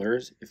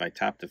unblurs. If I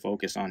tap to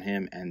focus on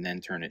him and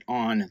then turn it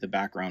on, the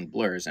background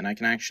blurs. And I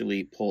can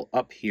actually pull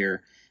up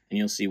here and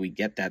you'll see we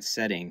get that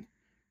setting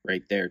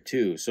right there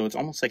too. So it's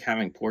almost like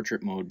having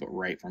portrait mode, but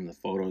right from the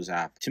Photos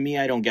app. To me,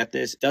 I don't get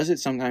this. It does it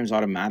sometimes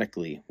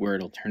automatically where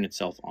it'll turn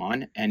itself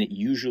on, and it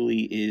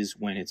usually is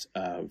when it's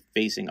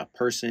facing a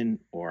person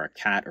or a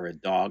cat or a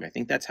dog. I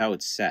think that's how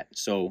it's set.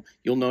 So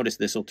you'll notice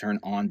this will turn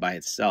on by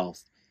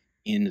itself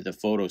in the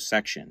photo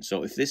section.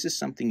 So if this is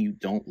something you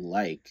don't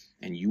like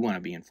and you want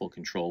to be in full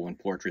control when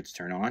portraits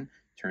turn on,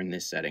 turn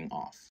this setting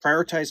off.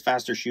 Prioritize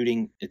faster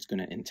shooting. It's going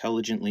to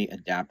intelligently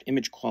adapt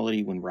image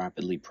quality when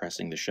rapidly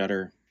pressing the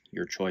shutter.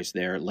 Your choice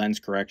there.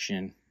 Lens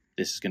correction.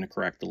 This is going to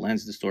correct the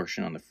lens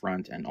distortion on the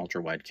front and ultra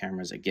wide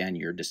cameras. Again,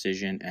 your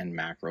decision. And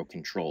macro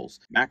controls.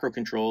 Macro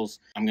controls,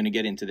 I'm going to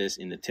get into this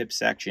in the tips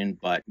section,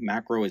 but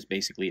macro is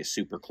basically a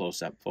super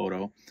close-up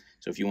photo.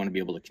 So if you want to be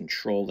able to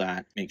control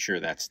that, make sure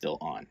that's still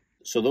on.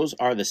 So those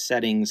are the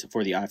settings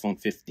for the iPhone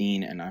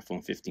 15 and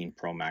iPhone 15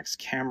 Pro Max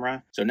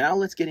camera. So now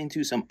let's get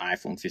into some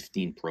iPhone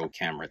 15 Pro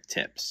camera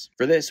tips.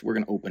 For this, we're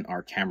going to open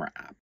our camera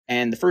app.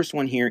 And the first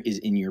one here is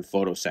in your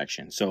photo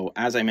section. So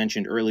as I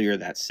mentioned earlier,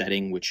 that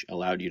setting which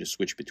allowed you to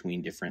switch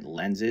between different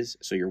lenses.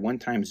 So your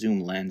one-time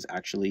zoom lens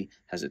actually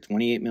has a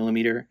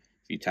 28mm. If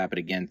you tap it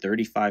again,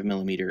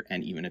 35mm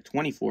and even a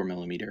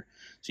 24mm.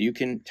 So you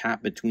can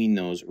tap between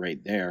those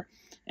right there.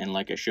 And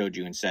like I showed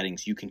you in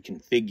settings, you can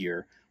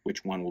configure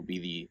which one will be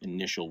the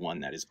initial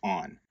one that is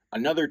on.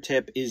 Another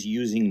tip is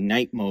using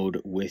night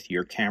mode with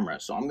your camera.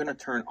 So I'm going to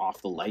turn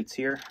off the lights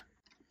here.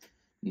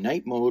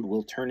 Night mode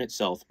will turn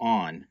itself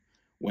on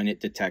when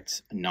it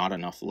detects not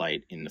enough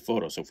light in the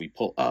photo. So if we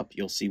pull up,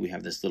 you'll see we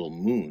have this little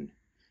moon,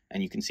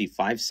 and you can see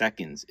 5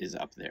 seconds is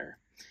up there.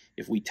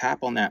 If we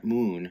tap on that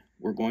moon,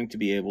 we're going to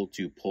be able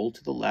to pull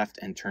to the left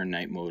and turn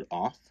night mode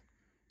off,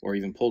 or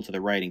even pull to the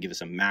right and give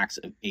us a max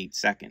of 8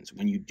 seconds.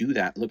 When you do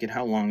that, look at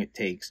how long it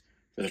takes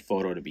for the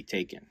photo to be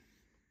taken.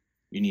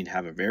 You need to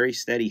have a very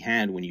steady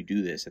hand when you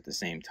do this at the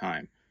same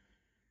time,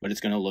 but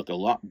it's going to look a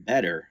lot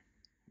better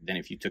than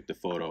if you took the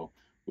photo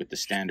with the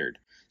standard.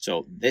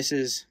 So this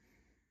is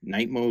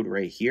night mode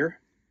right here.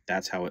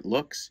 That's how it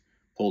looks.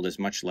 Pulled as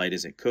much light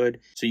as it could.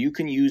 So you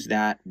can use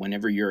that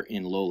whenever you're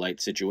in low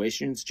light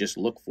situations. Just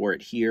look for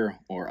it here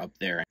or up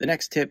there. The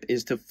next tip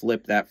is to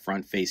flip that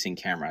front facing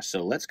camera.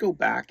 So let's go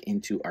back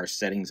into our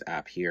settings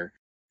app here.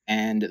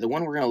 And the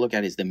one we're going to look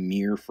at is the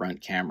mirror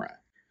front camera.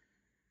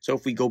 So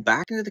if we go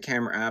back into the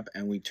camera app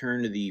and we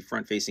turn the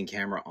front facing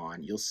camera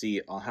on, you'll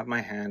see I'll have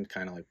my hand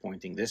kind of like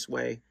pointing this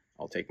way.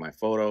 I'll take my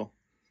photo.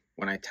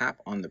 When I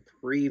tap on the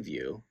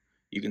preview,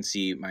 you can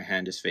see my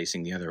hand is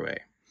facing the other way,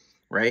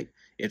 right?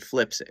 It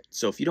flips it.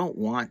 So if you don't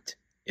want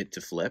it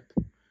to flip,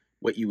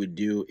 what you would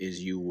do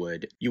is you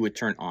would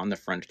turn on the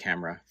front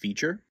camera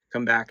feature,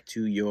 come back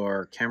to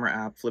your camera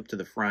app, flip to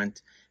the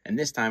front, and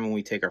this time when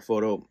we take our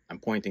photo, I'm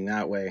pointing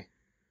that way.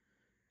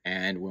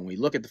 And when we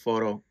look at the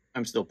photo,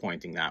 I'm still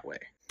pointing that way.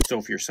 So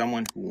if you're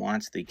someone who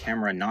wants the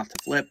camera not to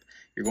flip,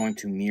 you're going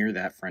to mirror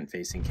that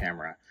front-facing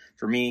camera.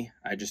 For me,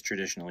 I just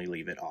traditionally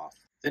leave it off.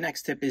 The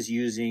next tip is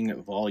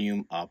using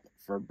volume up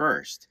for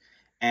burst.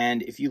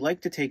 And if you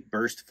like to take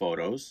burst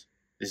photos,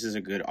 this is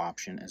a good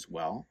option as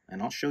well.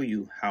 And I'll show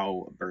you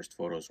how burst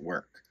photos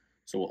work.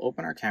 So we'll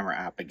open our camera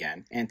app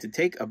again. And to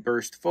take a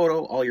burst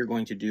photo, all you're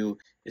going to do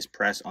is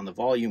press on the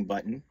volume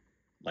button,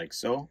 like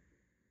so.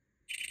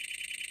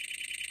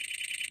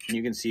 And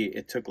you can see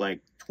it took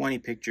like 20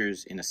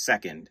 pictures in a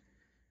second.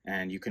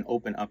 And you can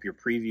open up your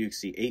preview. You can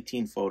see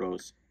 18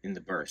 photos in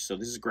the burst. So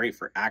this is great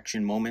for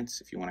action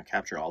moments if you want to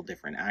capture all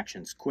different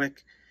actions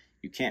quick.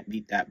 You can't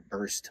beat that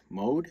burst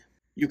mode.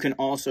 You can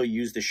also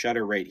use the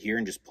shutter right here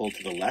and just pull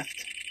to the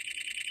left.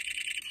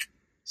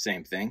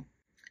 Same thing.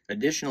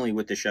 Additionally,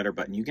 with the shutter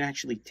button, you can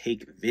actually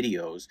take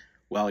videos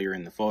while you're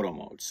in the photo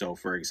mode. So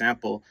for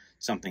example,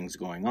 something's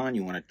going on,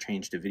 you want to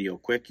change to video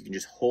quick, you can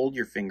just hold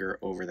your finger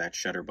over that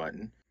shutter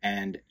button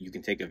and you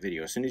can take a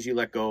video. As soon as you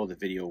let go, the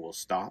video will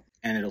stop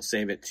and it'll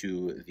save it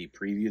to the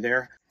preview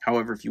there.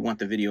 However, if you want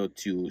the video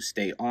to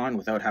stay on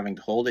without having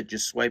to hold it,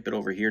 just swipe it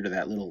over here to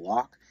that little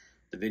lock.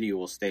 The video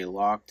will stay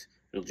locked.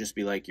 It'll just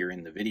be like you're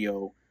in the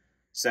video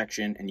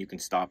section and you can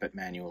stop it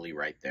manually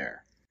right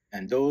there.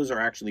 And those are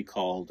actually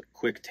called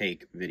quick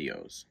take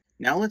videos.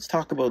 Now let's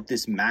talk about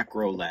this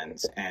macro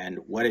lens and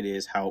what it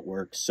is, how it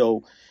works.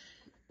 So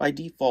by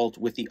default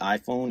with the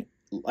iPhone,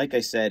 like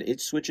I said,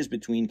 it switches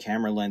between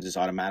camera lenses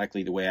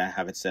automatically the way I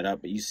have it set up.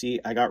 But you see,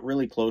 I got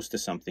really close to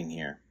something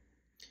here.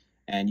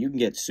 And you can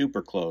get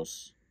super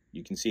close.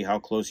 You can see how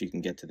close you can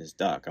get to this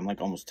duck. I'm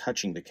like almost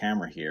touching the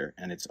camera here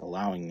and it's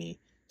allowing me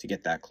to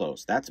get that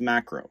close. That's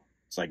macro.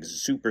 It's like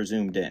super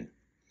zoomed in.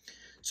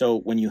 So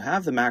when you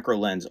have the macro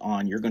lens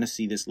on, you're going to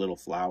see this little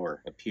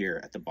flower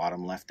appear at the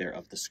bottom left there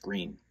of the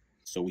screen.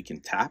 So we can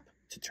tap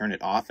to turn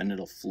it off and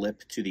it'll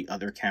flip to the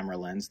other camera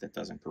lens that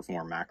doesn't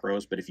perform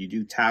macros. But if you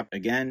do tap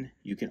again,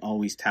 you can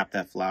always tap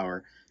that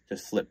flower to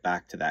flip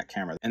back to that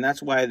camera. And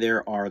that's why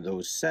there are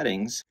those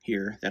settings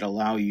here that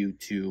allow you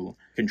to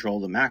control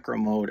the macro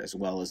mode as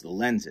well as the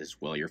lenses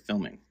while you're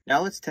filming.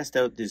 Now let's test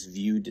out this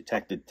view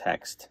detected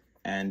text.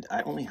 And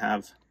I only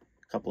have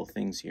a couple of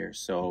things here.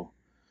 So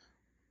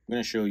I'm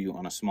going to show you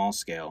on a small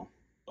scale,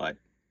 but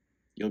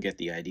you'll get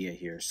the idea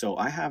here. So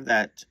I have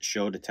that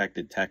show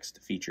detected text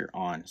feature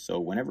on. So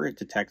whenever it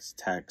detects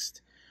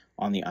text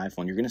on the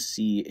iPhone, you're going to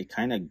see it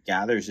kind of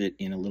gathers it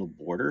in a little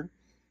border.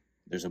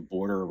 There's a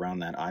border around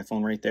that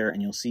iPhone right there,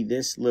 and you'll see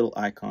this little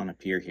icon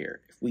appear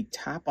here. If we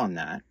tap on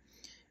that,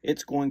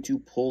 it's going to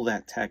pull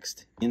that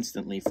text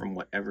instantly from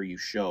whatever you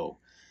show.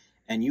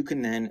 And you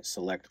can then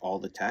select all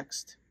the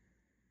text.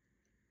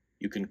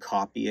 You can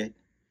copy it.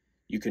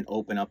 You can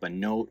open up a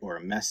note or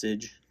a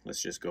message.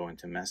 Let's just go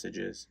into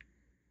messages.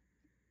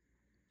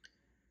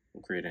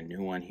 We'll create a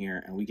new one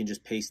here and we can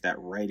just paste that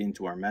right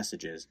into our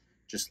messages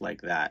just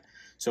like that.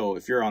 So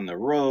if you're on the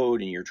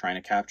road and you're trying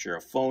to capture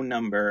a phone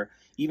number,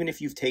 even if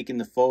you've taken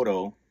the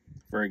photo,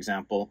 for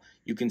example,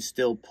 you can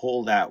still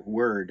pull that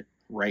word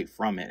right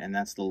from it. And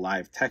that's the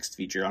live text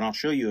feature. And I'll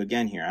show you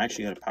again here. I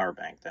actually got a power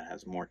bank that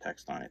has more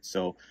text on it.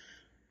 So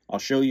I'll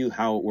show you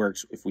how it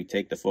works if we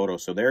take the photo.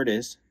 So there it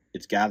is.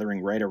 It's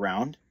gathering right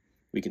around.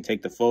 We can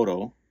take the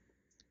photo.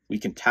 We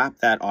can tap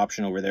that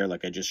option over there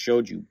like I just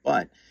showed you.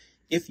 But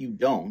if you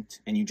don't,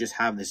 and you just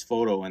have this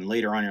photo and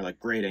later on you're like,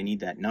 great, I need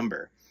that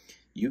number,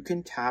 you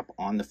can tap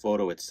on the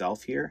photo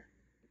itself here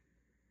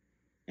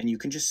and you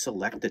can just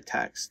select the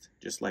text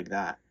just like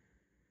that.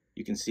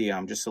 You can see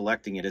I'm just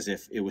selecting it as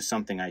if it was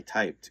something I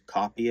typed.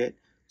 Copy it.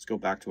 Let's go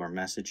back to our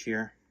message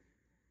here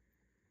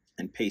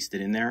and paste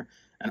it in there.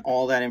 And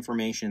all that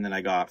information that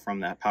I got from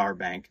that power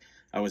bank,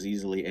 I was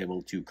easily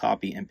able to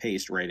copy and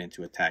paste right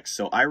into a text.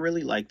 So I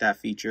really like that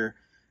feature.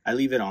 I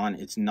leave it on.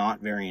 It's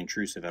not very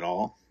intrusive at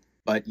all.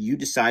 But you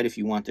decide if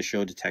you want the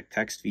show detect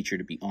text feature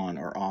to be on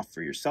or off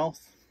for yourself,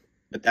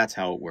 but that's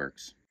how it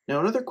works. Now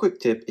another quick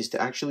tip is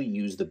to actually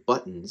use the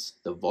buttons,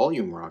 the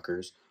volume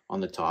rockers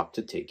on the top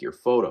to take your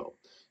photo.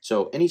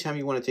 So anytime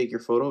you want to take your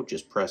photo,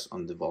 just press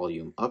on the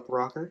volume up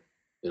rocker,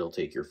 it'll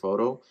take your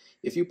photo.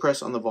 If you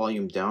press on the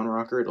volume down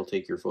rocker, it'll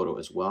take your photo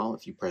as well.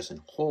 If you press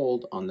and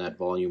hold on that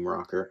volume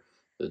rocker,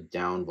 the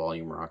down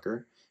volume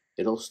rocker,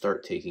 it'll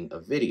start taking a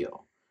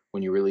video.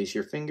 When you release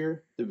your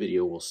finger, the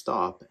video will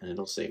stop and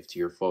it'll save to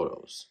your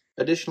photos.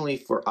 Additionally,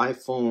 for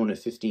iPhone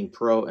 15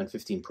 Pro and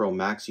 15 Pro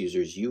Max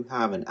users, you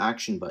have an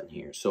action button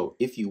here. So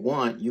if you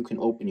want, you can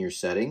open your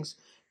settings,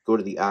 go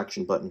to the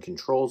action button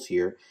controls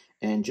here,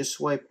 and just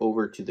swipe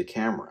over to the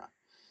camera.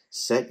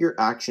 Set your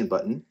action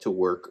button to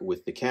work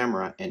with the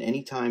camera, and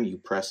anytime you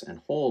press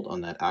and hold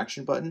on that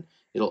action button,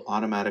 it'll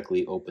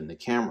automatically open the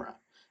camera.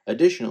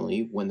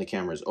 Additionally, when the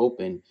camera is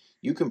open,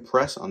 you can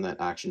press on that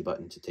action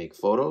button to take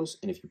photos,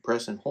 and if you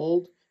press and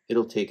hold,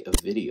 it'll take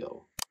a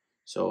video.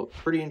 So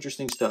pretty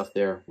interesting stuff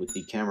there with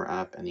the camera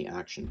app and the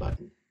action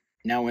button.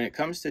 Now when it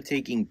comes to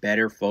taking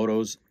better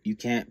photos, you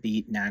can't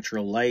beat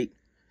natural light.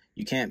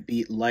 You can't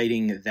beat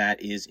lighting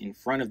that is in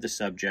front of the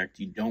subject.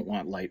 You don't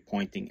want light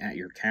pointing at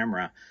your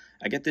camera.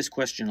 I get this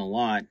question a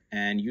lot,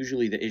 and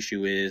usually the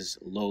issue is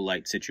low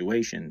light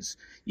situations.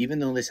 Even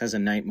though this has a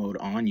night mode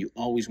on, you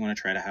always want to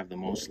try to have the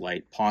most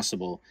light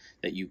possible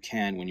that you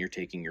can when you're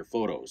taking your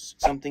photos.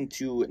 Something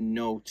to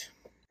note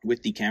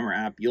with the camera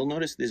app, you'll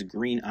notice this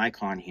green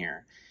icon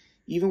here.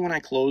 Even when I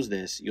close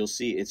this, you'll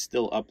see it's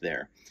still up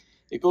there.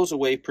 It goes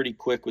away pretty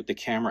quick with the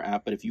camera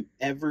app, but if you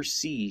ever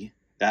see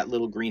that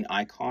little green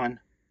icon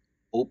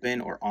open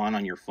or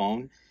on your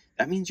phone,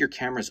 that means your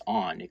camera's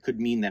on. It could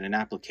mean that an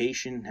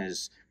application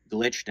has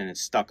glitched and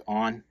it's stuck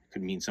on. It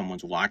could mean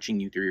someone's watching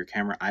you through your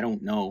camera. I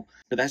don't know.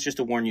 But that's just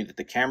to warn you that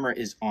the camera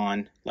is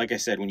on. Like I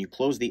said, when you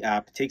close the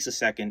app, it takes a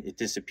second, it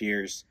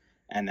disappears,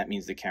 and that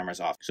means the camera's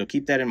off. So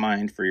keep that in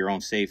mind for your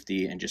own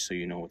safety and just so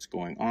you know what's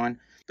going on.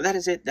 But that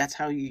is it. That's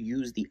how you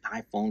use the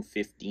iPhone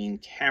 15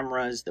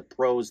 cameras, the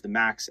Pros, the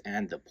Max,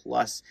 and the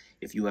Plus.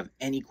 If you have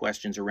any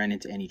questions or ran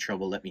into any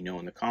trouble, let me know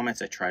in the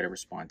comments. I try to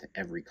respond to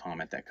every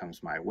comment that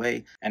comes my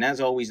way. And as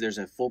always, there's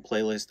a full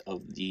playlist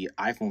of the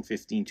iPhone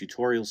 15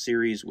 tutorial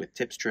series with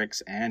tips,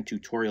 tricks, and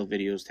tutorial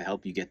videos to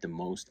help you get the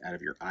most out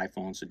of your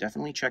iPhone. So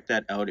definitely check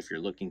that out if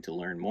you're looking to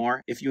learn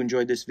more. If you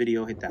enjoyed this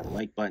video, hit that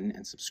like button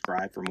and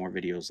subscribe for more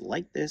videos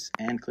like this,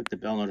 and click the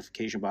bell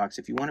notification box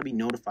if you want to be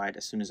notified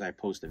as soon as I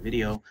post a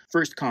video.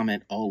 First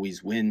comment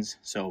always wins,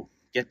 so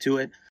get to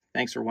it.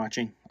 Thanks for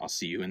watching. I'll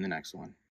see you in the next one.